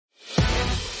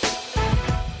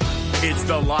It's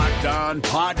the Locked On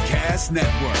Podcast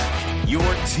Network, your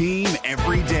team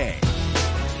every day.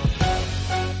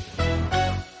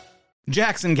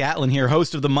 Jackson Gatlin here,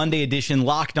 host of the Monday edition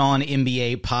Locked On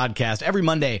NBA podcast. Every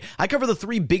Monday, I cover the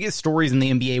three biggest stories in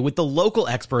the NBA with the local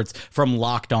experts from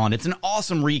Locked On. It's an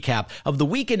awesome recap of the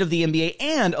weekend of the NBA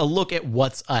and a look at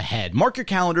what's ahead. Mark your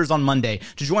calendars on Monday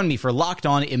to join me for Locked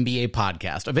On NBA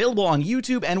podcast, available on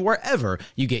YouTube and wherever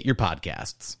you get your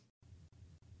podcasts.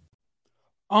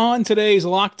 On today's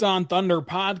Locked On Thunder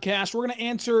podcast, we're going to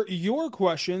answer your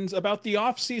questions about the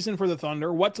offseason for the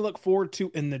Thunder, what to look forward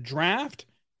to in the draft,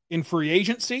 in free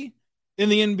agency, in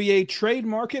the NBA trade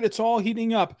market. It's all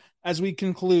heating up as we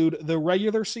conclude the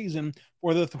regular season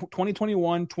for the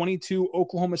 2021-22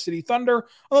 Oklahoma City Thunder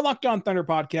on the Locked On Thunder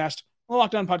podcast, on the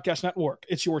Locked On Podcast Network.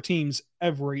 It's your teams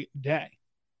every day.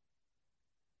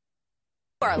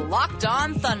 You are Locked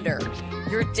On Thunder,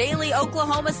 your daily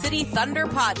Oklahoma City Thunder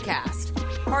podcast.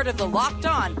 Part of the Locked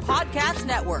On Podcast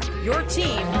Network, your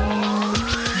team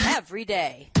every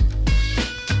day.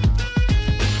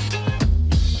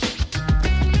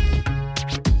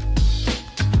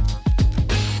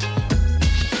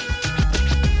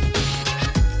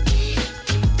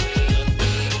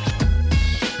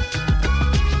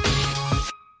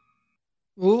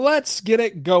 Let's get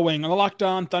it going on the Locked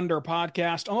On Thunder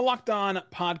podcast, on the Locked On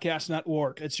Podcast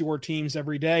Network. It's your teams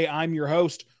every day. I'm your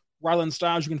host, Rylan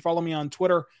Stiles. You can follow me on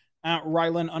Twitter at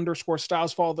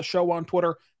Rylan_Stiles. Follow the show on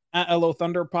Twitter at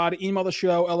LOThunderPod. Email the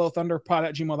show,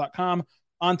 LOThunderPod@gmail.com.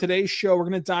 On today's show, we're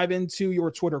going to dive into your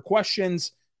Twitter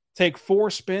questions, take 4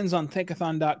 spins on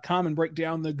Tankathon.com, and break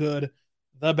down the good,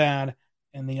 the bad,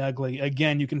 and the ugly.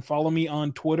 Again, you can follow me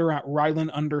on Twitter at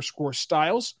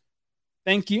Rylan_Stiles.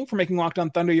 Thank you for making Locked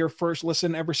On Thunder your first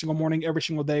listen every single morning, every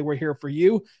single day. We're here for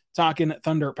you, talking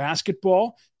Thunder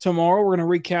basketball. Tomorrow, we're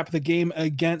going to recap the game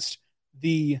against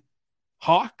the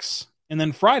Hawks. And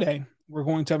then Friday, we're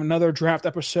going to have another draft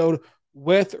episode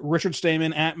with Richard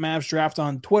Stayman at Mavs Draft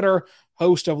on Twitter,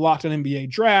 host of Locked On NBA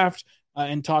Draft,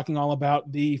 and talking all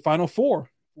about the Final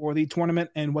Four for the tournament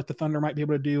and what the Thunder might be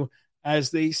able to do as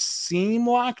they seem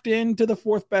locked into the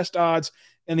 4th best odds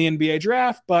in the NBA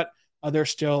draft, but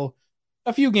there's still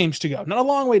a few games to go. Not a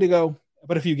long way to go,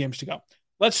 but a few games to go.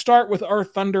 Let's start with our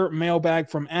Thunder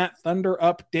mailbag from at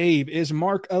ThunderUpDave. Is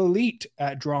Mark elite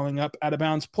at drawing up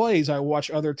out-of-bounds plays? I watch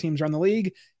other teams around the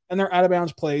league, and their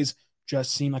out-of-bounds plays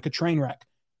just seem like a train wreck.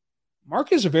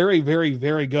 Mark is very, very,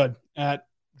 very good at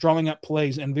drawing up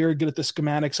plays and very good at the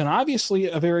schematics, and obviously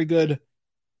a very good, you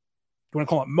want to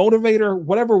call it motivator,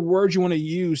 whatever word you want to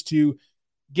use to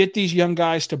get these young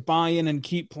guys to buy in and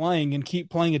keep playing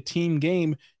a team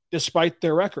game despite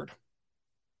their record.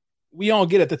 We all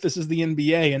get it that this is the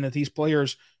NBA and that these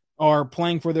players are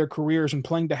playing for their careers and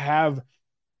playing to have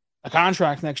a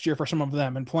contract next year for some of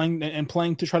them and playing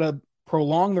to try to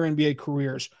prolong their NBA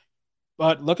careers.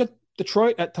 But look at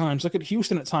Detroit at times, look at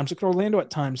Houston at times, look at Orlando at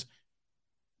times.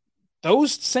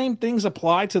 Those same things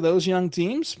apply to those young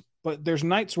teams, but there's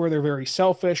nights where they're very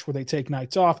selfish, where they take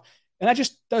nights off. And that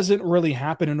just doesn't really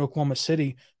happen in Oklahoma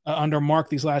City under Mark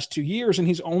these last 2 years, and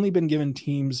he's only been given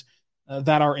teams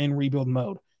that are in rebuild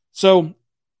mode. So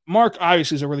Mark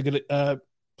obviously is a really good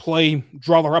play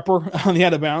drawer-upper on the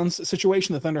out-of-bounds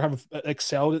situation. The Thunder have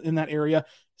excelled in that area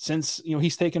since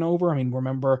he's taken over. I mean,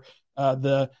 remember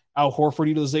the Al Horford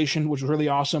utilization, which was really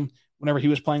awesome whenever he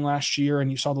was playing last year,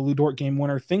 and you saw the Lu Dort game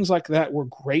winner. Things like that were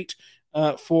great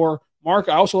for Mark.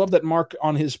 I also love that Mark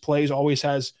on his plays always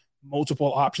has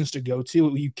multiple options to go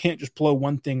to. You can't just blow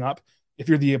one thing up if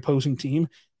you're the opposing team.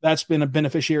 That's been a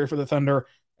beneficiary for the Thunder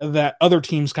that other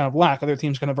teams kind of lack. Other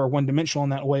teams kind of are one-dimensional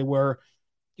in that way, where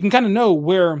you can kind of know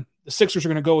where the Sixers are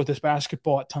going to go with this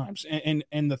basketball at times.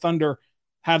 And the Thunder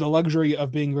have the luxury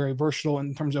of being very versatile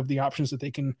in terms of the options that they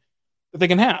can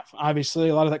have. Obviously,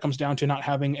 a lot of that comes down to not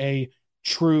having a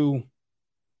true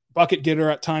bucket getter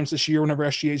at times this year whenever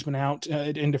SGA's been out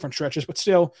in different stretches. But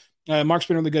still, Mark's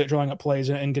been really good at drawing up plays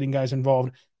and getting guys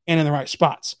involved and in the right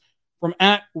spots. From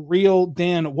at Real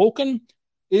Dan Wolken,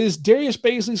 is Darius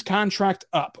Baisley's contract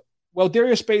up? Well,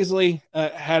 Darius Baisley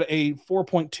had a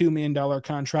 $4.2 million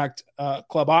contract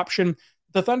club option.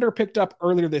 The Thunder picked up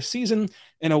earlier this season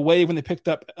in a wave when they picked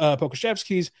up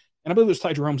Pokusevski's, and I believe it was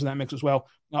Ty Jerome's in that mix as well.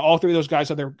 All three of those guys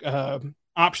had their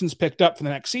options picked up for the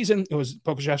next season. It was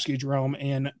Pokusevski, Jerome,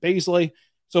 and Baisley.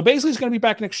 So Baisley's going to be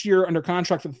back next year under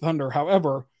contract for the Thunder.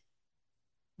 However,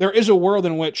 there is a world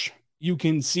in which you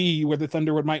can see where the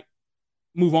Thunder might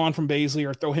move on from Baisley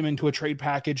or throw him into a trade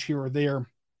package here or there.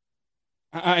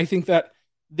 I think that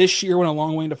this year went a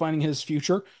long way into finding his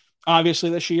future. Obviously,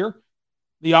 this year,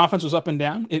 the offense was up and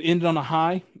down. It ended on a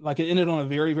high, like it ended on a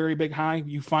very, very big high.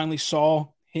 You finally saw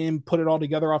him put it all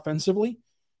together offensively.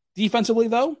 Defensively,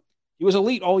 though, he was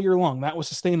elite all year long. That was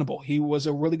sustainable. He was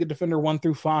a really good defender 1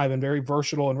 through 5 and very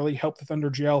versatile and really helped the Thunder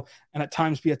gel and at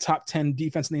times be a top 10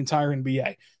 defense in the entire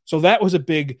NBA. So that was a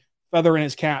big feather in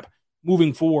his cap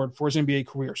moving forward for his NBA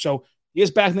career. So he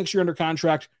is back next year under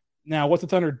contract. Now, what the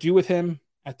Thunder do with him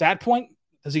at that point?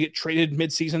 Does he get traded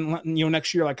midseason,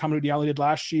 next year like Hamidou Diallo did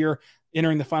last year,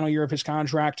 entering the final year of his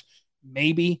contract?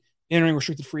 Maybe. Entering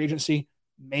restricted free agency?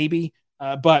 Maybe.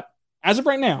 But as of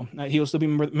right now, he'll still be a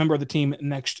member of the team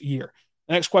next year.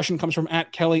 The next question comes from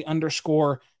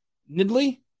 @Kelly_Nidley.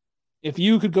 If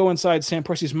you could go inside Sam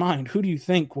Presti's mind, who do you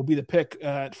think will be the pick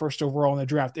at first overall in the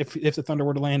draft if the Thunder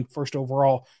were to land first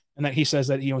overall? And that he says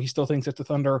that he still thinks that the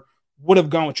Thunder would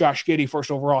have gone with Josh Giddey first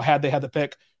overall had they had the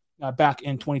pick back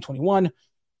in 2021.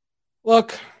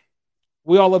 Look,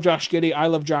 we all love Josh Giddey. I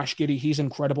love Josh Giddey. He's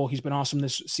incredible. He's been awesome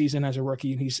this season as a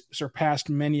rookie. He's surpassed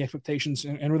many expectations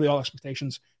and really all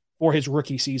expectations for his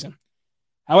rookie season.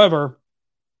 However,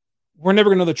 we're never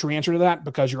going to know the true answer to that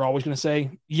because you're always going to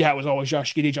say, yeah, it was always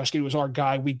Josh Giddey. Josh Giddey was our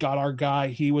guy. We got our guy.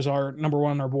 He was our number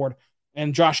one on our board.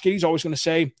 And Josh Giddey's always going to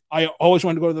say, I always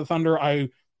wanted to go to the Thunder. I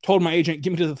told my agent,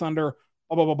 give me to the Thunder,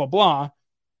 blah, blah, blah, blah, blah.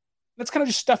 That's kind of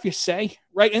just stuff you say,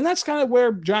 right? And that's kind of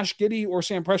where Josh Giddey or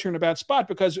Sam Presti are in a bad spot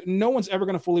because no one's ever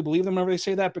going to fully believe them whenever they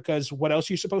say that because what else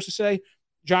are you supposed to say?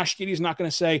 Josh Giddey's not going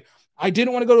to say, I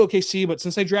didn't want to go to OKC, but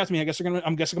since they drafted me, I'm guessing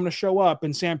I'm going to show up.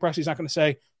 And Sam Presti's not going to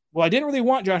say, well, I didn't really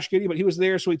want Josh Giddey, but he was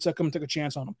there, so he took a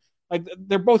chance on him. Like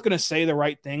they're both going to say the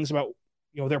right things about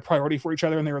their priority for each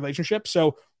other and their relationship.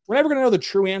 So we're never going to know the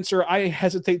true answer. I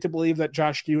hesitate to believe that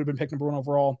Josh Giddey would have been picked number 1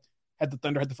 overall had the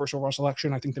Thunder had the first overall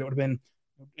selection. I think that it would have been,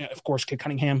 of course, Kid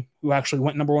Cunningham, who actually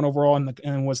went number 1 overall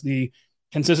and was the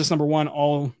consensus number 1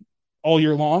 all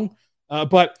year long.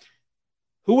 But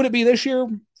who would it be this year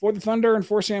for the Thunder and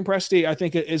for Sam Presti? I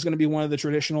think it is going to be one of the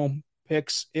traditional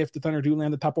picks. If the Thunder do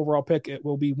land the top overall pick, it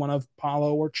will be one of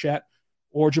Paolo or Chet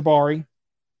or Jabari.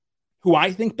 Who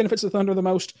I think benefits the Thunder the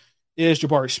most is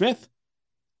Jabari Smith.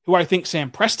 Who I think Sam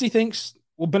Presti thinks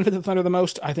will benefit the Thunder the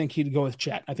most, I think he'd go with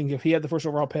Chet. I think if he had the first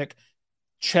overall pick,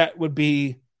 Chet would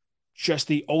be just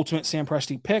the ultimate Sam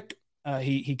Presti pick.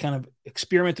 He kind of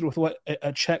experimented with what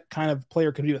a Chet kind of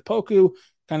player could be with Poku,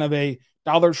 kind of a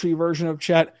Dollar Tree version of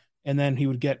Chet, and then he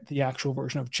would get the actual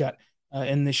version of Chet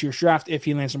in this year's draft if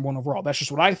he lands number 1 overall. That's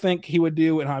just what I think he would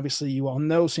do, and obviously you all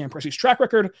know Sam Presti's track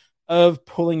record of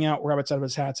pulling out rabbits out of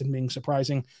his hats and being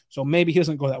surprising, so maybe he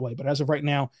doesn't go that way. But as of right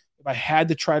now, if I had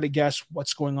to try to guess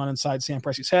what's going on inside Sam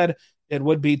Presti's head, it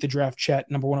would be to draft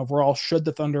Chet number 1 overall should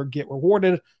the Thunder get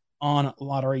rewarded on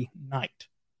lottery night.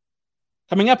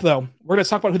 Coming up, though, we're going to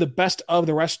talk about who the best of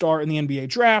the rest are in the NBA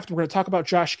draft. We're going to talk about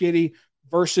Josh Giddey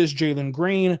versus Jalen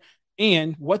Green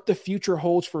and what the future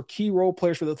holds for key role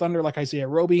players for the Thunder like Isaiah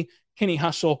Roby, Kenny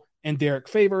Hustle, and Derek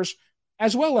Favors,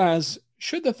 as well as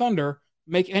should the Thunder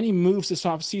make any moves this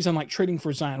offseason like trading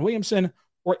for Zion Williamson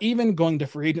or even going to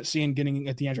free agency and getting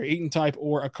a DeAndre Ayton type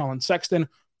or a Colin Sexton.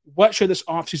 What should this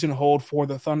offseason hold for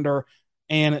the Thunder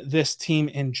and this team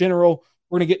in general?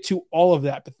 We're going to get to all of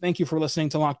that, but thank you for listening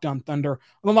to Locked On Thunder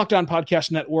on the Locked On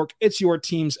Podcast Network. It's your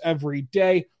teams every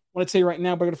day. I want to tell you right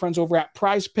now, my friends over at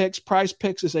Prize Picks. Prize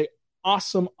Picks is a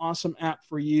awesome app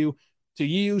for you to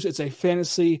use. It's a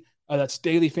fantasy that's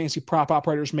daily fantasy prop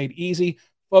operators made easy.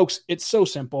 Folks, it's so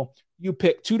simple. You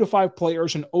pick 2 to 5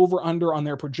 players and over-under on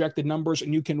their projected numbers,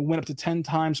 and you can win up to 10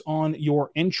 times on your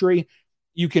entry.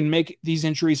 You can make these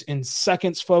entries in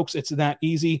seconds, folks. It's that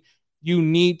easy. You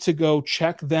need to go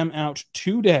check them out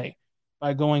today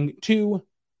by going to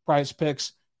Prize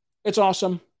Picks. It's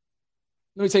awesome.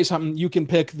 Let me tell you something. You can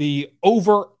pick the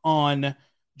over on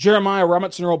Jeremiah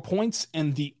Robinson Earl points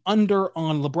and the under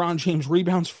on LeBron James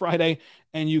rebounds Friday,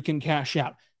 and you can cash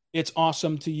out. It's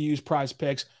awesome to use Prize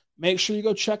Picks. Make sure you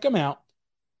go check them out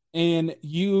and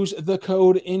use the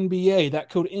code NBA. That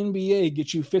code NBA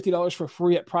gets you $50 for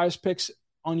free at Prize Picks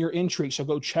on your entry. So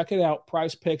go check it out.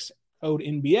 Prize Picks, code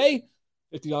NBA,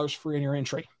 $50 free on your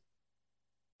entry.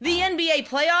 The NBA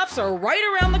playoffs are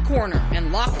right around the corner,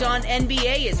 and Locked On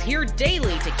NBA is here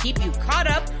daily to keep you caught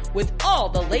up with all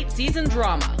the late season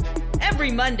drama.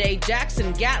 Every Monday,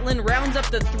 Jackson Gatlin rounds up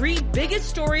the 3 biggest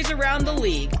stories around the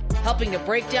league, helping to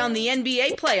break down the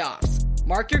NBA playoffs.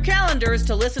 Mark your calendars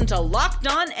to listen to Locked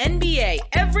On NBA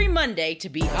every Monday to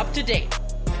be up to date.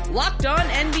 Locked On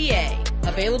NBA,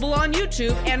 available on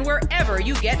YouTube and wherever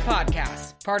you get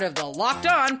podcasts. Part of the Locked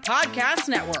On Podcast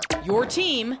Network, your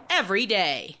team every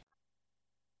day.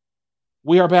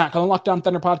 We are back on the Locked On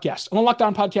Thunder podcast, on the Locked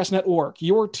On Podcast Network,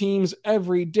 your teams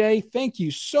every day. Thank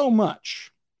you so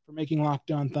much for making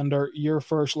Locked On Thunder your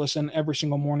first listen every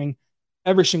single morning,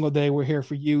 every single day. We're here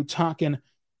for you talking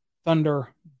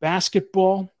Thunder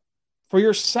basketball. For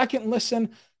your second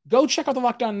listen, go check out the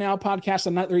Locked On Now podcast,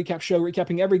 the nightly recap show,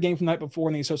 recapping every game from the night before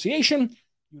in the association.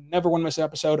 You never want to miss an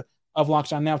episode of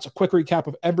Locked On Now. It's a quick recap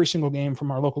of every single game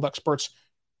from our local experts.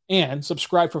 And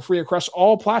subscribe for free across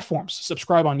all platforms.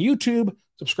 Subscribe on YouTube,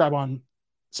 subscribe on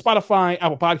Spotify,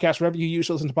 Apple Podcasts, whatever you use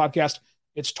to listen to podcasts.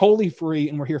 It's totally free,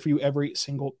 and we're here for you every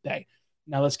single day.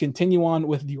 Now let's continue on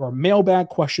with your mailbag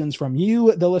questions from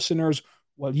you, the listeners,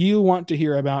 what you want to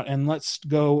hear about. And let's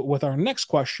go with our next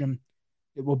question.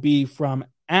 It will be from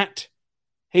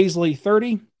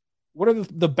 @Hazley30. What are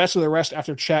the best of the rest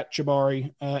after Chet,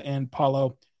 Jabari, and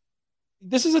Paulo?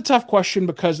 This is a tough question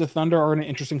because the Thunder are in an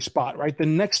interesting spot, right? The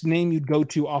next name you'd go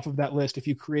to off of that list if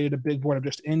you created a big board of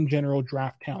just in general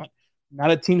draft talent, not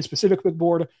a team-specific big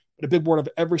board, but a big board of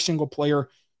every single player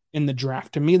in the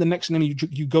draft. To me, the next name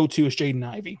you go to is Jaden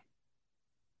Ivey.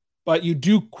 But you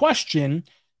do question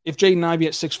if Jaden Ivey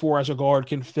at 6'4" as a guard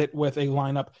can fit with a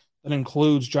lineup that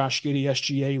includes Josh Giddey,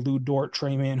 SGA, Lu Dort,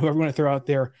 Trey Mann, whoever you want to throw out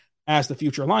there as the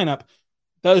future lineup.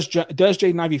 Does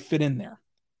Jaden Ivey fit in there?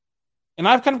 And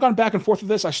I've kind of gone back and forth with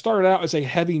this. I started out as a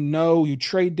heavy no. You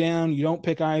trade down. You don't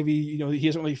pick Ivy. He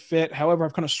doesn't really fit. However,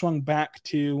 I've kind of swung back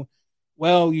to,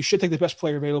 well, you should take the best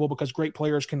player available because great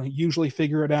players can usually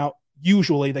figure it out.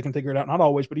 Usually they can figure it out. Not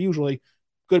always, but usually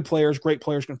good players, great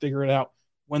players can figure it out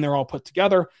when they're all put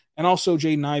together. And also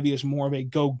Jaden Ivey is more of a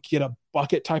go get a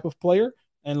bucket type of player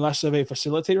and less of a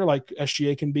facilitator like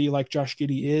SGA can be, like Josh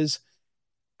Giddey is.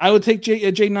 I would take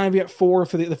Jaden Ivey at 4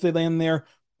 if they land there.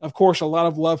 Of course, a lot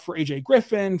of love for AJ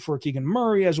Griffin, for Keegan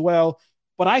Murray as well.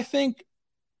 But I think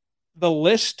the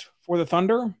list for the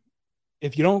Thunder,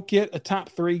 if you don't get a top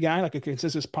 3 guy, like a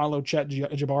consensus Paulo, Chet,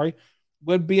 Jabari,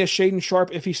 would be a Shaedon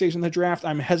Sharpe if he stays in the draft.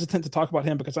 I'm hesitant to talk about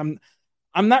him because I'm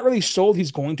not really sold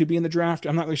he's going to be in the draft.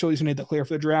 I'm not really sold he's going to declare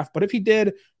for the draft. But if he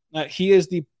did, he is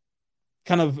the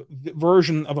kind of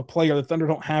version of a player the Thunder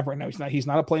don't have right now. He's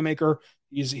not a playmaker.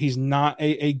 He's not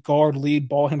a guard lead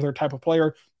ball handler type of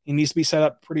player. He needs to be set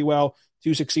up pretty well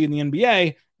to succeed in the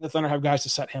NBA. The Thunder have guys to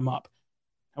set him up.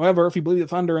 However, if you believe the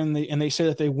Thunder and they say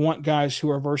that they want guys who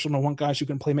are versatile and want guys who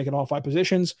can play make it all 5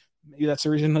 positions, maybe that's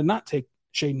the reason to not take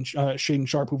Shaedon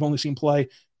Sharpe, who've only seen play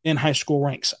in high school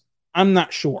ranks. I'm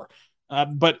not sure.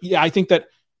 But yeah, I think that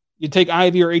you take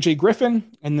Ivy or AJ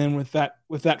Griffin, and then with that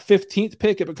 15th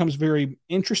pick, it becomes very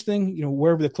interesting.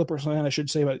 Wherever the Clippers land, I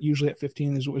should say, but usually at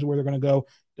 15 is where they're going to go,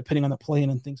 depending on the play-in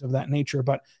and things of that nature.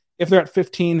 But if they're at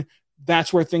 15,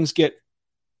 that's where things get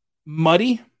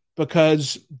muddy,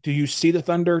 because do you see the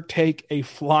Thunder take a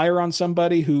flyer on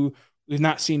somebody who we've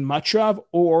not seen much of,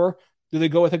 or do they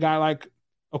go with a guy like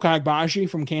Ochai Agbaji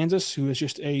from Kansas, who is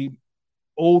just a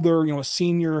older, a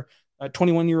senior,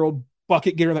 21-year-old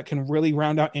bucket getter that can really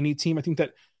round out any team? I think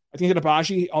that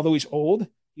Agbaji, although he's old,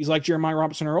 he's like Jeremiah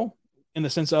Robinson Earl in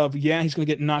the sense of, he's going to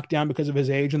get knocked down because of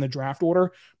his age in the draft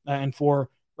order. And for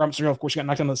Robinson Earl, of course, he got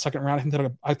knocked down in the second round.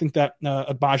 I think that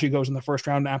Agbaji goes in the first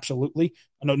round, absolutely.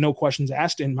 No questions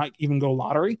asked, and might even go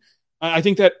lottery. I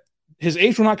think that his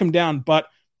age will not come down, but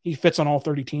he fits on all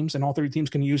 30 teams, and all 30 teams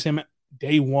can use him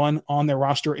day one on their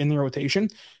roster in their rotation.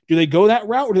 Do they go that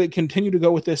route, or do they continue to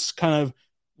go with this kind of,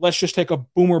 let's just take a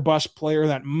boomer bust player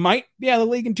that might be out of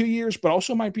the league in 2 years, but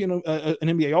also might be an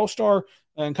NBA All-Star,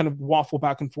 and kind of waffle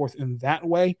back and forth in that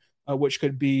way, which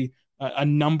could be a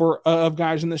number of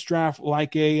guys in this draft,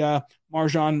 like a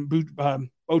Marjan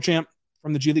Beauchamp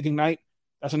from the G League Ignite.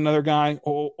 That's another guy,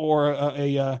 or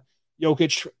a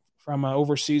Jokic from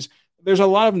overseas. There's a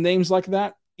lot of names like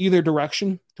that, either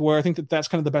direction, to where I think that that's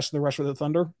kind of the best of the rest for the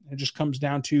Thunder. It just comes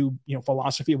down to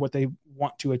philosophy of what they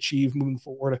want to achieve moving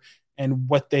forward and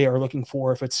what they are looking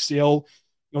for. If it's still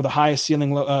the highest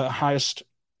ceiling, highest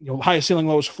ceiling,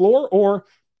 lowest floor, or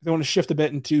if they want to shift a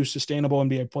bit into sustainable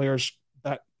NBA players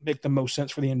that make the most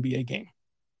sense for the NBA game.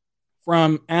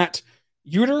 From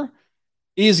 @Uter,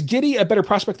 is Giddey a better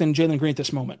prospect than Jalen Green at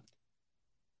this moment?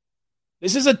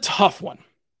 This is a tough one,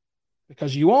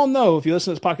 because you all know, if you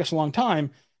listen to this podcast a long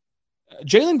time,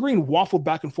 Jalen Green waffled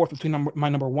back and forth between my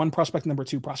number 1 prospect and number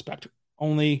 2 prospect,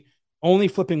 only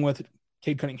flipping with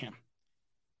Cade Cunningham.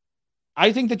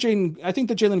 I think that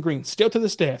Jalen Green, still to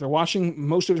this day, after watching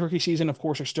most of his rookie season, of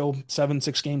course, there's still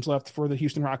 7-6 games left for the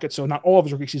Houston Rockets, so not all of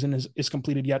his rookie season is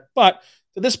completed yet. But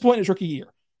to this point in his rookie year,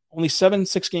 only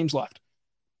 7-6 games left.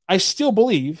 I still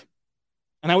believe,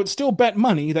 and I would still bet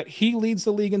money, that he leads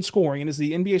the league in scoring and is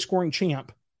the NBA scoring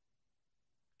champ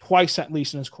twice at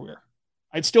least in his career.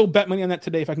 I'd still bet money on that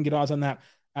today if I can get odds on that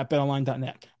at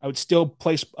betonline.net. I would still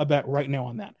place a bet right now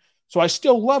on that. So I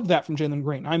still love that from Jalen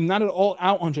Green. I'm not at all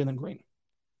out on Jalen Green.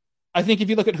 I think if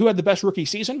you look at who had the best rookie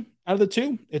season out of the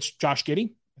two, it's Josh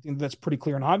Giddey. I think that's pretty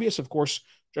clear and obvious. Of course,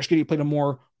 Josh Giddey played a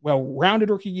more well-rounded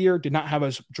rookie year, did not have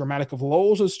as dramatic of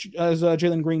lows as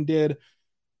Jalen Green did.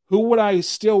 Who would I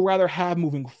still rather have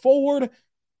moving forward?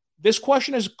 This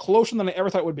question is closer than I ever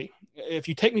thought it would be. If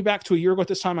you take me back to a year ago at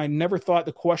this time, I never thought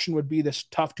the question would be this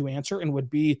tough to answer and would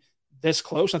be this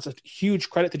close. That's a huge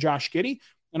credit to Josh Giddey,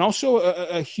 and also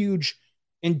a huge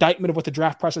indictment of what the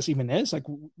draft process even is. Like,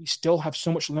 we still have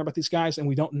so much to learn about these guys, and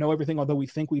we don't know everything, although we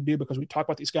think we do, because we talk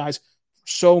about these guys for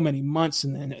so many months,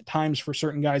 and at times for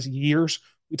certain guys, years.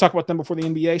 We talk about them before the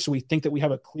NBA, so we think that we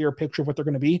have a clear picture of what they're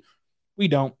going to be. We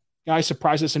don't. Guys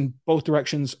surprise us in both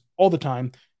directions all the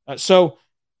time. So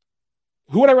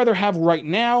who would I rather have right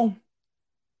now?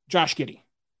 Josh Giddey.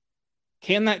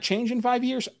 Can that change in 5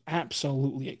 years?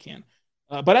 Absolutely it can.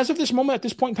 But as of this moment, at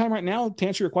this point in time right now, to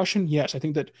answer your question, yes, I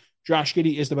think that Josh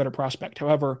Giddey is the better prospect.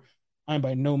 However, I'm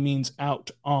by no means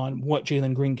out on what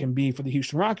Jalen Green can be for the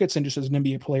Houston Rockets and just as an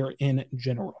NBA player in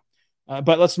general.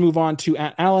 But let's move on to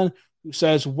 @Allen, who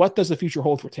says, what does the future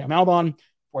hold for Theo Maledon,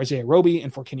 for Isaiah Roby,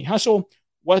 and for Kenny Hustle?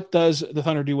 What does the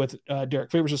Thunder do with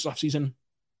Derek Favors this offseason?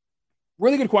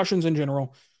 Really good questions in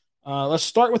general. Let's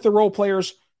start with the role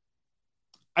players.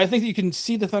 I think that you can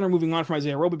see the Thunder moving on from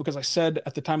Isaiah Roby because I said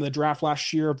at the time of the draft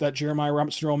last year that Jeremiah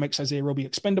Robinson role makes Isaiah Roby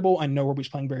expendable. I know Roby's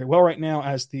playing very well right now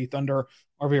as the Thunder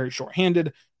are very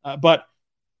shorthanded, but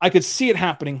I could see it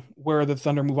happening where the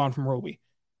Thunder move on from Roby.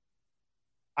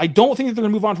 I don't think that they're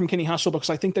going to move on from Kenny Hustle because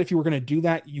I think that if you were going to do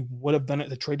that, you would have done it at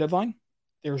the trade deadline.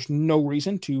 There's no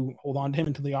reason to hold on to him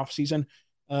until the offseason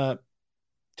to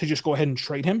just go ahead and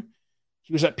trade him.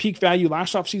 He was at peak value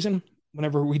last offseason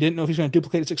whenever we didn't know if he's going to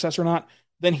duplicate his success or not.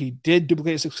 Then he did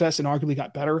duplicate his success and arguably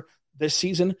got better this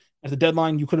season. At the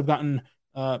deadline, you could have gotten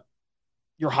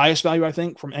your highest value, I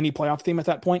think, from any playoff team at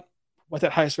that point. What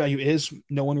that highest value is,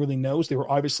 no one really knows. They were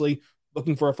obviously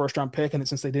looking for a first-round pick, and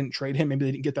since they didn't trade him, maybe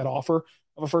they didn't get that offer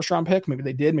of a first-round pick. Maybe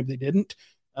they did, maybe they didn't.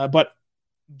 But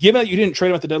given that you didn't trade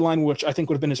him at the deadline, which I think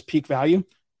would have been his peak value,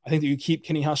 I think that you keep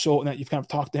Kenny Hustle and that you've kind of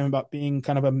talked to him about being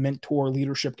kind of a mentor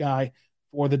leadership guy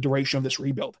for the duration of this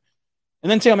rebuild.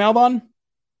 And then Theo Maledon,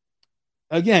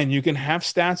 again, you can have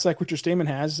stats like Richard Stayman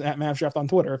has at MavsDraft on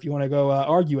Twitter if you want to go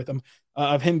argue with him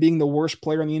of him being the worst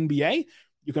player in the NBA.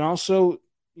 You can also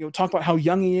talk about how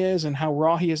young he is and how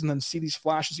raw he is and then see these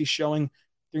flashes he's showing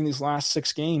during these last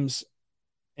 6 games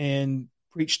and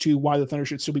preach to why the Thunder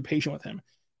should still be patient with him.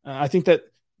 I think that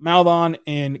Maledon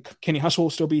and Kenny Hustle will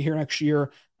still be here next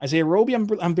year. Isaiah Roby,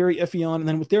 I'm very iffy on. And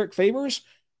then with Derek Favors,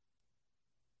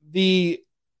 the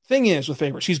thing is with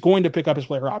Favors, he's going to pick up his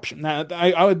player option. Now,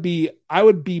 I would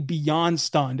be beyond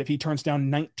stunned if he turns down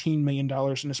 $19 million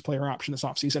in his player option this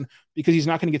offseason because he's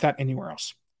not going to get that anywhere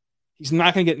else. He's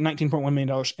not going to get $19.1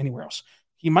 million anywhere else.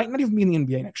 He might not even be in the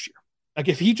NBA next year. Like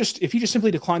if he just simply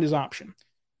declined his option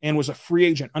and was a free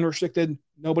agent, unrestricted,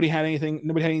 nobody had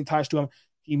any ties to him,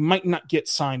 he might not get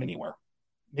signed anywhere.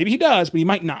 Maybe he does, but he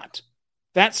might not.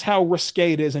 That's how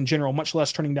risque it is in general, much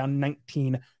less turning down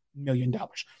 $19 million.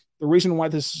 The reason why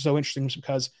this is so interesting is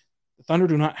because the Thunder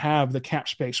do not have the cap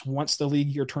space once the league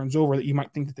year turns over that you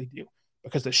might think that they do.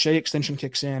 Because the Shea extension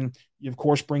kicks in, you of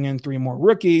course bring in 3 more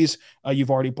rookies. You've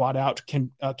already bought out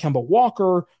Kemba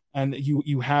Walker, and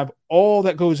you have all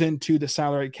that goes into the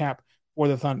salary cap for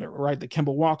the Thunder, right? The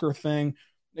Kemba Walker thing,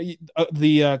 the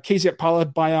KZ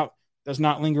Okpala buyout does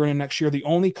not linger in next year. The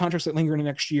only contracts that linger in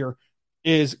next year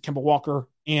is Kemba Walker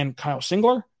and Kyle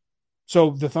Singler.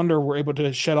 So the Thunder were able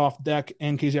to shed off Deck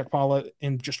and KZ Okpala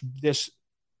in just this,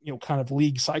 kind of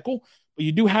league cycle. But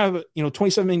you do have,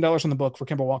 $27 million on the book for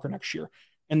Kemba Walker next year.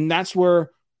 And that's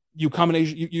where you combine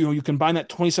that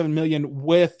 $27 million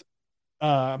with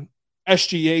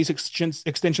SGA's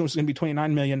extension, which is going to be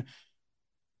 $29 million.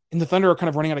 And the Thunder are kind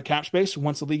of running out of cap space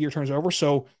once the league year turns over.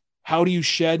 So how do you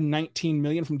shed $19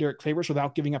 million from Derek Favors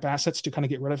without giving up assets to kind of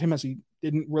get rid of him as he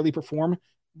didn't really perform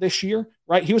this year,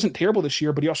 right? He wasn't terrible this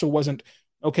year, but he also wasn't,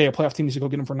 okay, a playoff team needs to go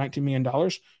get him for $19 million.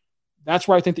 That's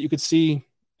where I think that you could see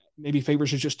maybe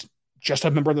Favors is just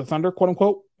a member of the Thunder, quote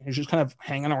unquote, and he's just kind of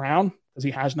hanging around because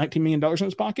he has $19 million in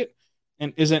his pocket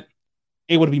and isn't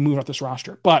able to be moved off this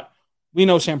roster. But we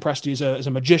know Sam Presti is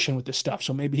a magician with this stuff,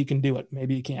 so maybe he can do it.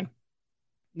 Maybe he can.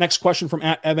 Next question from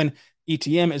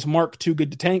 @EvanETM, is Mark too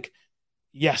good to tank?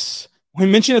 Yes. We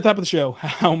mentioned at the top of the show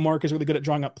how Mark is really good at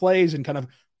drawing up plays and kind of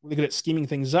really good at scheming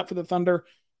things up for the Thunder.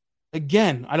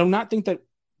 Again, I do not think that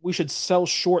we should sell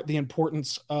short the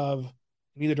importance of,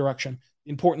 in either direction,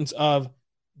 the importance of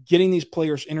getting these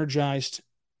players energized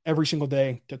every single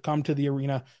day to come to the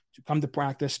arena, to come to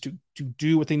practice, to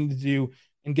do what they need to do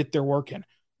and get their work in.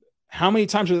 How many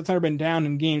times have the Thunder been down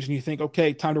in games and you think,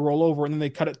 okay, time to roll over, and then they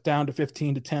cut it down to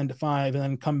 15 to 10 to 5 and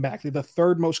then come back? They're the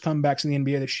 3rd most comebacks in the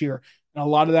NBA this year. And a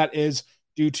lot of that is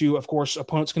due to, of course,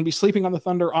 opponents going to be sleeping on the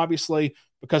Thunder, obviously,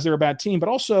 because they're a bad team, but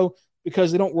also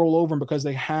because they don't roll over and because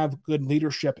they have good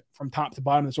leadership from top to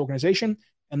bottom of this organization,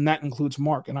 and that includes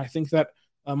Mark. And I think that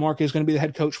Mark is going to be the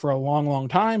head coach for a long, long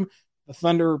time. The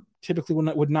Thunder typically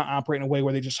would not operate in a way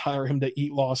where they just hire him to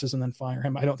eat losses and then fire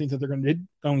him. I don't think that they're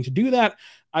going to do that.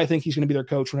 I think he's going to be their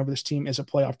coach whenever this team is a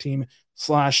playoff team /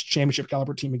 championship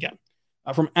caliber team again.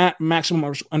 From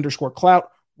 @maximum_clout,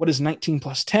 what is 19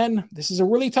 plus 10? This is a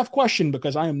really tough question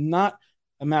because I am not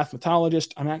a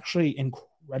mathematologist. I'm actually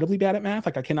incredibly bad at math.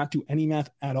 Like, I cannot do any math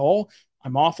at all.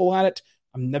 I'm awful at it.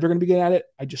 I'm never going to be good at it.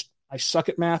 I suck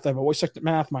at math. I've always sucked at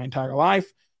math my entire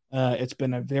life. It's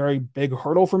been a very big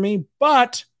hurdle for me,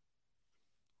 but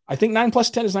I think 9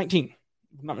 plus 10 is 19.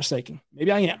 If I'm not mistaken.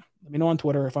 Maybe I am. Let me know on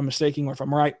Twitter if I'm mistaken or if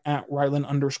I'm right,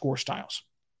 @Rylan_Styles.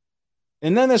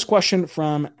 And then this question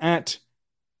from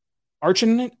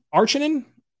 @Archinin, ARCHEIGN.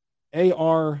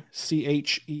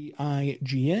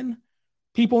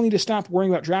 People need to stop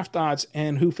worrying about draft odds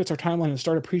and who fits our timeline and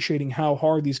start appreciating how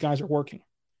hard these guys are working.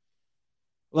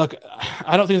 Look,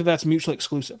 I don't think that that's mutually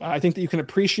exclusive. I think that you can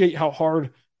appreciate how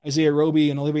hard Isaiah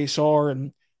Roby and Olivier Sarr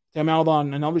and Sam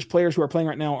Alban and all these players who are playing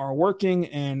right now are working,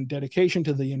 and dedication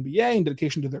to the NBA and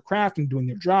dedication to their craft and doing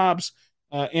their jobs.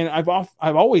 And I've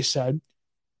always said,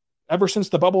 ever since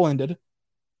the bubble ended,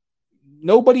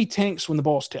 nobody tanks when the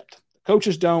ball's tipped. The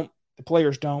coaches don't. The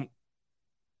players don't.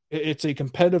 It's a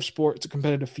competitive sport. It's a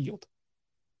competitive field.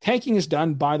 Tanking is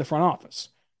done by the front office.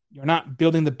 You're not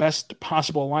building the best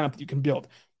possible lineup that you can build.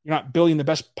 You're not building the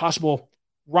best possible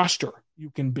roster you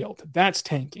can build. That's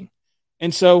tanking.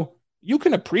 And so you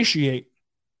can appreciate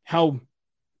how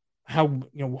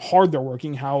hard they're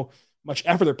working, how much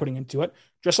effort they're putting into it.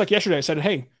 Just like yesterday, I said,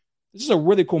 hey, this is a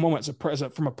really cool moment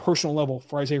from a personal level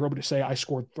for Isaiah Roby to say I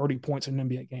scored 30 points in an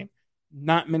NBA game.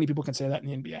 Not many people can say that in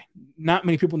the NBA. Not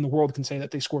many people in the world can say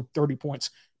that they scored 30 points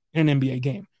in an NBA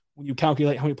game. When you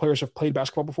calculate how many players have played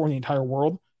basketball before in the entire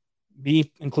world,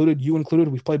 me included, you included,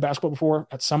 we've played basketball before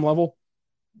at some level,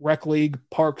 rec league,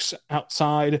 parks,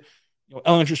 outside,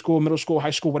 elementary school, middle school,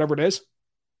 high school, whatever it is.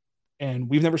 And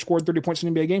we've never scored 30 points in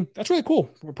an NBA game. That's really cool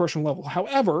from a personal level.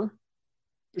 However,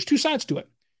 there's two sides to it.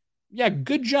 Yeah,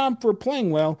 good job for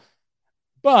playing well,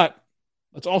 but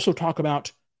let's also talk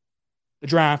about the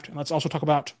draft, and let's also talk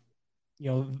about,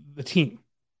 the team.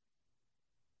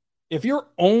 If you're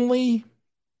only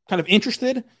kind of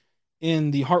interested in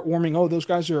the heartwarming, oh, those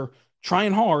guys are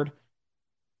trying hard,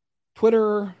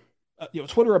 Twitter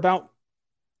about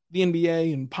the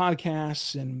NBA and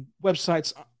podcasts and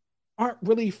websites aren't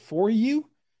really for you,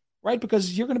 right?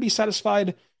 Because you're going to be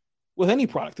satisfied with any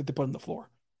product that they put on the floor.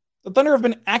 The Thunder have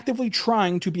been actively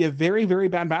trying to be a very, very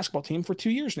bad basketball team for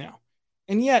 2 years now.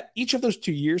 And yet, each of those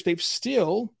 2 years, they've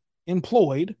still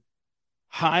employed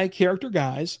high-character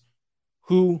guys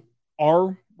who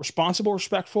are responsible,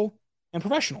 respectful, and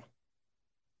professional.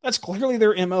 That's clearly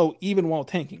their MO, even while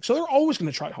tanking. So they're always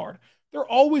going to try hard. They're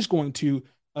always going to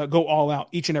go all out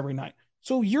each and every night.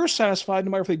 So you're satisfied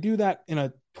no matter if they do that in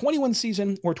a 21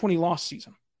 season or 20-loss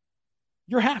season.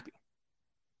 You're happy.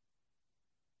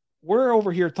 We're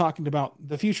over here talking about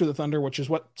the future of the Thunder, which is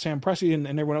what Sam Presti and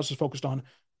everyone else is focused on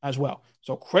as well.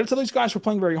 So credit to these guys for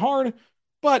playing very hard,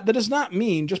 but that does not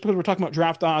mean just because we're talking about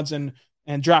draft odds and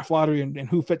draft lottery and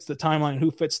who fits the timeline and who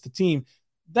fits the team,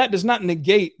 that does not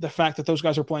negate the fact that those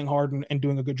guys are playing hard and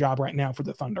doing a good job right now for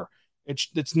the Thunder.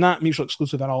 It's not mutually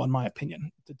exclusive at all, in my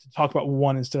opinion, to talk about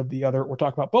one instead of the other, or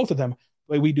talk about both of them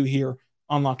the way we do here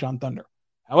on Locked On Thunder.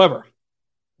 However,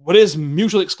 what is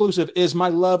mutually exclusive is my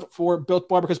love for Built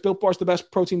Bar, because Built Bar is the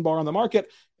best protein bar on the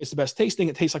market. It's the best tasting.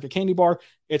 It tastes like a candy bar.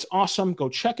 It's awesome. Go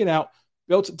check it out.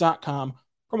 Built.com.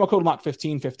 Promo code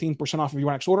LOCK15, 15% off of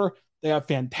your next order. They have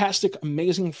fantastic,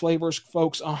 amazing flavors,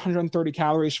 folks. 130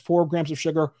 calories, 4 grams of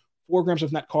sugar, 4 grams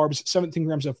of net carbs, 17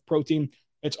 grams of protein.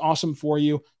 It's awesome for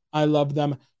you. I love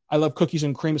them. I love cookies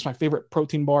and cream. It's my favorite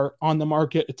protein bar on the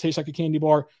market. It tastes like a candy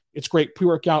bar. It's great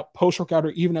pre-workout, post-workout,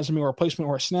 or even as a meal replacement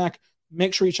or a snack.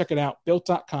 Make sure you check it out.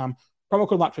 Built.com. Promo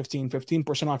code LOCK15,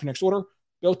 15% off your next order.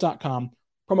 Built.com.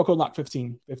 Promo code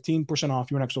LOCK15, 15%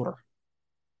 off your next order.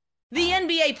 The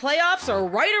NBA playoffs are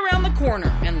right around the corner,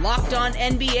 and Locked On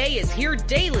NBA is here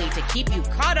daily to keep you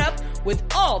caught up with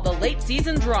all the late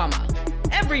season drama.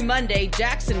 Every Monday,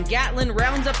 Jackson Gatlin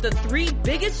rounds up the 3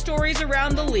 biggest stories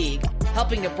around the league,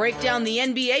 helping to break down the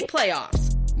NBA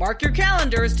playoffs. Mark your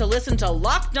calendars to listen to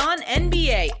Locked On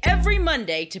NBA every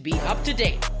Monday to be up to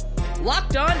date.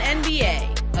 Locked On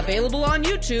NBA, available on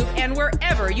YouTube and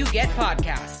wherever you get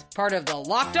podcasts. Part of the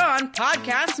Locked On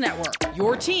Podcast Network,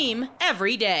 your team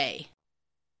every day.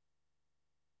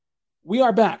 We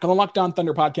are back on the Locked On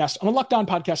Thunder podcast, on the Locked On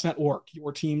Podcast Network,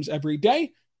 your teams every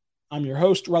day. I'm your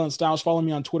host, Rylan Stiles. Follow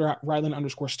me on Twitter at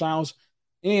Rylan_Stiles.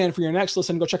 And for your next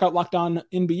listen, go check out Locked On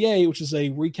NBA, which is a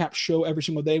recap show every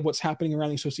single day of what's happening around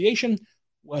the association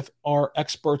with our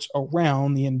experts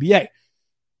around the NBA.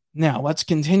 Now, let's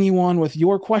continue on with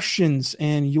your questions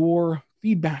and your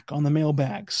feedback on the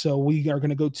mailbag. So we are going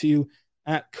to go to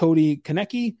at Cody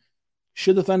Konecki.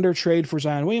 Should the Thunder trade for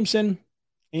Zion Williamson?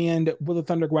 And will the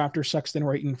Thunder go after Sexton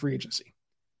or Ayton free agency?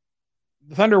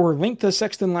 The Thunder were linked to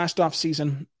Sexton last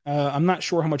offseason. I'm not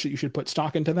sure how much that you should put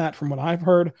stock into that from what I've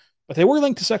heard, but they were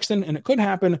linked to Sexton, and it could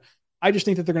happen. I just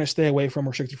think that they're going to stay away from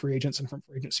restricted free agents and from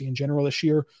free agency in general this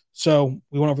year. So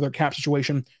we went over their cap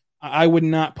situation. I would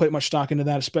not put much stock into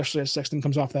that, especially as Sexton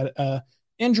comes off that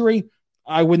injury.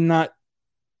 I would not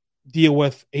deal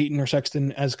with Ayton or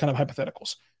Sexton as kind of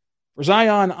hypotheticals. For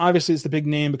Zion, obviously it's the big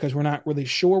name because we're not really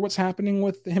sure what's happening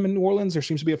with him in New Orleans. There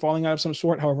seems to be a falling out of some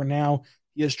sort. However, now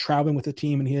he is traveling with the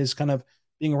team and he is kind of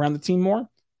being around the team more.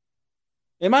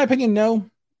 In my opinion, no.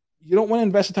 You don't want to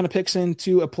invest a ton of picks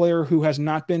into a player who has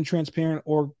not been transparent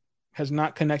or has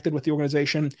not connected with the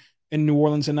organization in New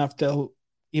Orleans enough to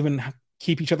even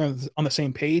keep each other on the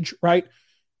same page, right?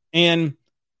 And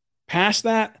past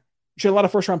that, you should have a lot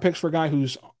of first-round picks for a guy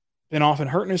who's been often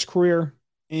hurt in his career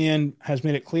and has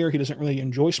made it clear he doesn't really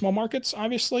enjoy small markets,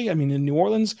 obviously. I mean, in New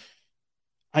Orleans,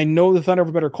 I know the Thunder have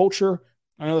a better culture.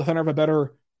 I know the Thunder have a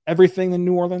better everything than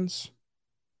New Orleans.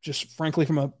 Just frankly,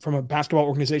 from a basketball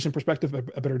organization perspective,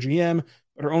 a better GM,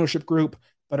 better ownership group,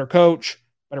 better coach,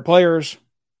 better players,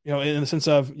 in the sense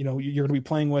of, you're going to be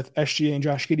playing with SGA and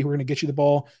Josh Giddey who are going to get you the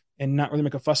ball and not really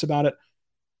make a fuss about it.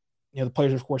 The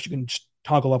players, of course, you can just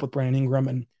toggle up with Brandon Ingram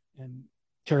and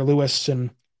Terry Lewis and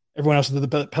everyone else that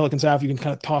the Pelicans have. You can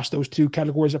kind of toss those two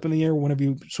categories up in the air whenever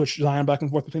you switch Zion back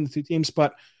and forth between the two teams.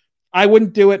 But I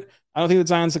wouldn't do it. I don't think that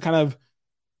Zion's the kind of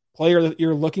player that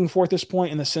you're looking for at this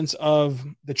point in the sense of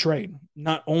the trade.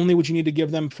 Not only would you need to give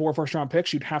them 4 first-round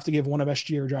picks, you'd have to give one of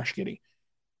SGA or Josh Giddey.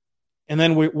 And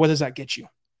then what does that get you?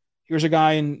 Here's a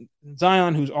guy in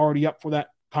Zion who's already up for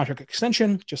that contract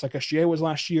extension, just like SGA was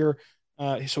last year.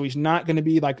 So he's not going to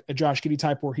be like a Josh Giddey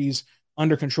type where he's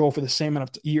under control for the same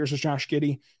amount of years as Josh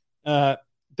Giddey.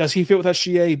 Does he fit with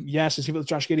SGA? Yes. Does he fit with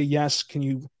Josh Giddey? Yes.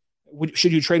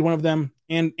 Should you trade one of them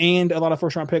and a lot of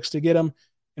first-round picks to get him?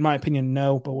 In my opinion,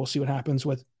 no, but we'll see what happens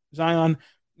with Zion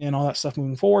and all that stuff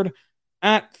moving forward.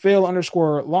 At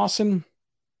Phil_Lawson,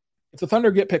 if the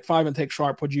Thunder get pick 5 and take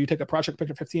Sharp, would you take a project pick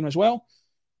at 15 as well?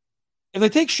 If they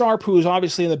take Sharp, who is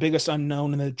obviously the biggest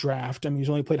unknown in the draft, I mean, he's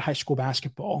only played high school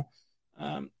basketball.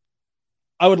 I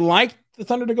would like the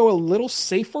Thunder to go a little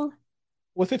safer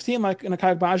with 15, like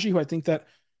Nakai Baji, who I think that,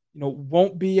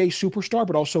 won't be a superstar,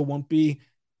 but also won't be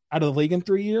out of the league in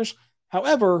 3 years.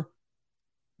 However,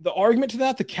 the argument to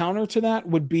that, the counter to that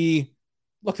would be,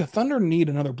 look, the Thunder need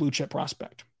another blue chip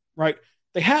prospect, right?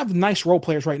 They have nice role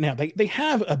players right now. They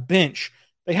have a bench.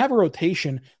 They have a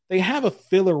rotation. They have a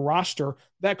filler roster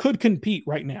that could compete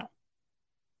right now.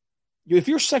 If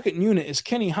your second unit is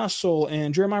Kenny Hustle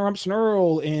and Jeremiah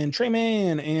Robinson-Earl and Trey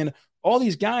Mann and all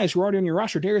these guys who are already on your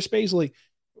roster, Darius Bazley,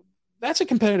 that's a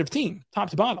competitive team, top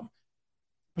to bottom.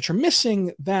 But you're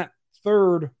missing that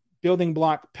third building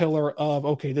block pillar of,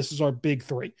 okay, this is our big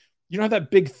 3. You don't have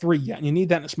that big 3 yet, and you need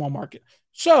that in a small market.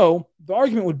 So the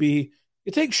argument would be,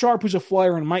 you take Sharp, who's a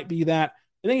flyer and might be that,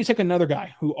 and then you take another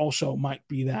guy who also might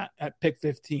be that at pick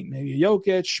 15, maybe a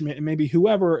Jokic, maybe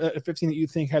whoever at 15 that you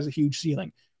think has a huge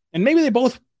ceiling. And maybe they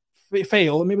both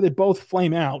fail, and maybe they both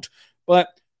flame out, but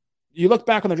you look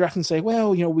back on the draft and say,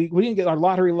 well, we didn't get our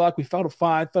lottery luck. We fell to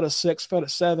 5, fell to 6, fell to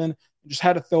 7. Just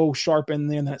had to throw Sharp in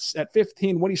there. And that's at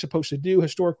 15. What are you supposed to do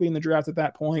historically in the draft at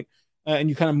that point? And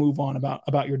you kind of move on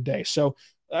about your day. So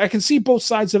I can see both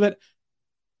sides of it.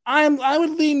 I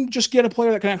would lean just get a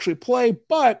player that can actually play,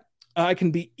 but I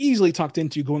can be easily talked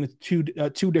into going to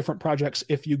two different projects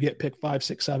if you get pick 5,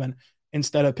 6, 7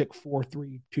 instead of pick 4,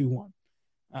 3, 2, 1.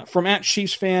 From at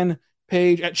Chiefs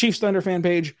Thunder fan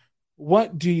page,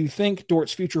 what do you think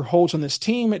Dort's future holds on this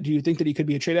team? Do you think that he could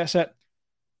be a trade asset?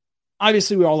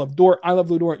 Obviously, we all love Dort. I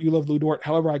love Lu Dort. You love Lu Dort.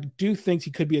 However, I do think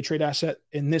he could be a trade asset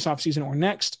in this offseason or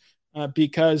next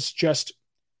because you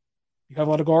have a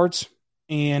lot of guards.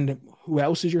 And who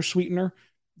else is your sweetener?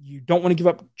 You don't want to give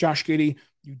up Josh Giddey.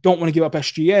 You don't want to give up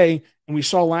SGA. And we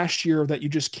saw last year that you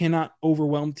just cannot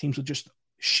overwhelm teams with just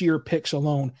sheer picks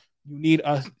alone. You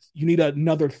need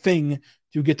another thing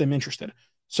to get them interested.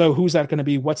 So who's that going to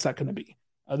be? What's that going to be?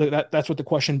 That's what the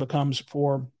question becomes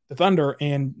for the Thunder,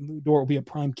 and Lu Dort will be a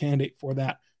prime candidate for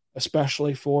that,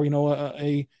 especially for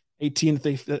a team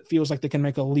that feels like they can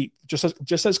make a leap, just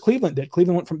as Cleveland did.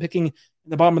 Cleveland went from picking in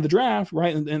the bottom of the draft,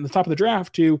 right, in the top of the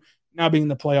draft, to now being in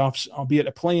the playoffs, albeit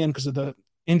a play-in because of the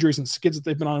injuries and skids that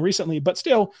they've been on recently, but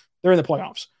still, they're in the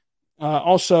playoffs.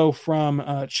 Also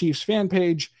from Chiefs fan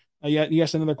page, you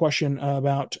asked another question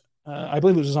about, I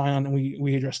believe it was Zion, and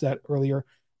we addressed that earlier.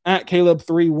 At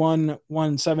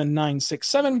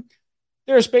Caleb3117967,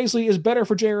 Darius Bazley is better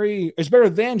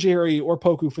than Jerry or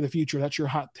Poku for the future. That's your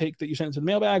hot take that you sent into the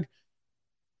mailbag.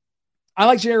 I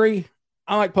like Jerry.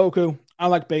 I like Poku. I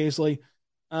like Bazley.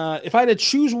 If I had to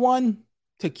choose one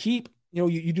to keep,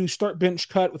 you do start bench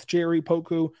cut with Jerry,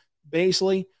 Poku,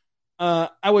 Bazley.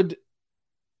 I would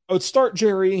start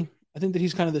Jerry. I think that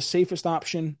he's kind of the safest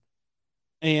option,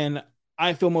 and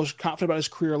I feel most confident about his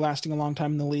career lasting a long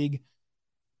time in the league.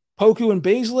 Poku and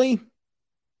Bazley,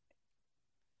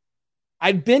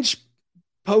 I'd bench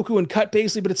Poku and cut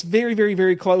Bazley, but it's very, very,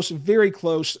 very close. Very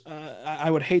close. I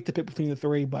would hate to pick between the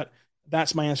three, but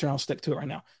that's my answer, and I'll stick to it right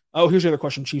now. Oh, here's the other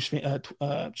question, Chiefs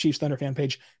Thunder fan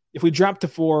page. If we drop to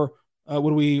 4,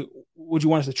 would you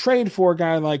want us to trade for a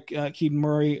guy like Keaton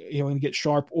Murray, and get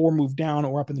Sharp, or move down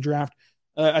or up in the draft?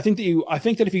 I think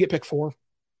that if you get pick 4,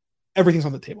 everything's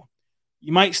on the table.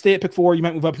 You might stay at pick 4, you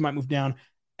might move up, you might move down.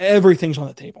 Everything's on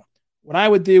the table. What I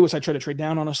would do is I try to trade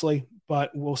down, honestly,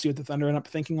 but we'll see what the Thunder end up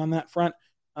thinking on that front.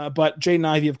 But Jaden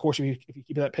Ivey, of course, if you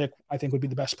keep that pick, I think would be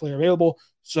the best player available.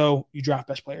 So you draft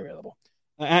best player available.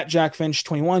 At Jack Finch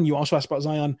 21, you also asked about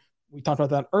Zion. We talked about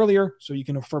that earlier, so you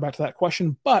can refer back to that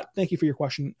question. But thank you for your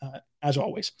question, as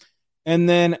always. And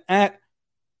then at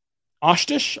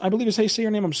Oshtish, I believe is how you say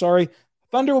your name. I'm sorry.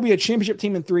 Thunder will be a championship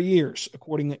team in 3 years,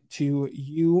 according to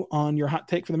you on your hot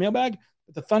take for the mailbag.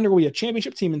 But the Thunder will be a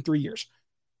championship team in 3 years.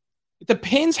 It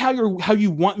depends how you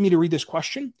want me to read this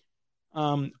question.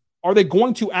 Are they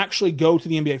going to actually go to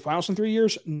the NBA Finals in 3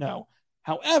 years? No.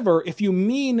 However, if you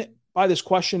mean by this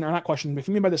question, or not question, but if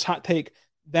you mean by this hot take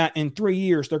that in 3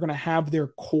 years they're going to have their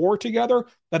core together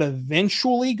that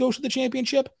eventually goes to the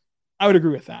championship, I would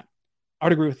agree with that.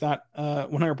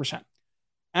 100%.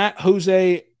 At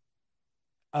Jose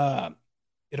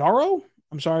Idaro,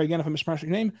 I'm sorry again if I mispronounced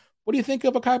your name. What do you think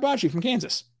of Akai Baji from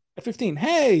Kansas at 15?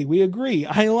 Hey, we agree.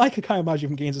 I like Akai Baji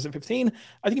from Kansas at 15. I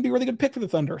think it'd be a really good pick for the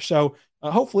Thunder. So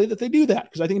hopefully that they do that,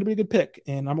 because I think it'd be a good pick,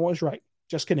 and I'm always right.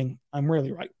 Just kidding. I'm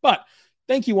rarely right. But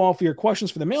thank you all for your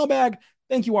questions for the mailbag.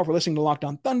 Thank you all for listening to Locked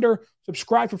On Thunder.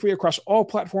 Subscribe for free across all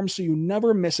platforms so you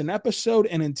never miss an episode.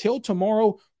 And until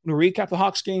tomorrow, when we recap the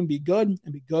Hawks game, be good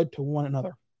and be good to one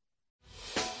another.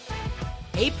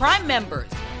 Hey, Prime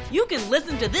members, you can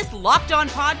listen to this Locked On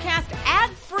podcast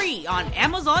ad-free on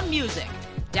Amazon Music.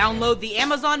 Download the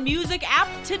Amazon Music app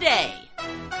today.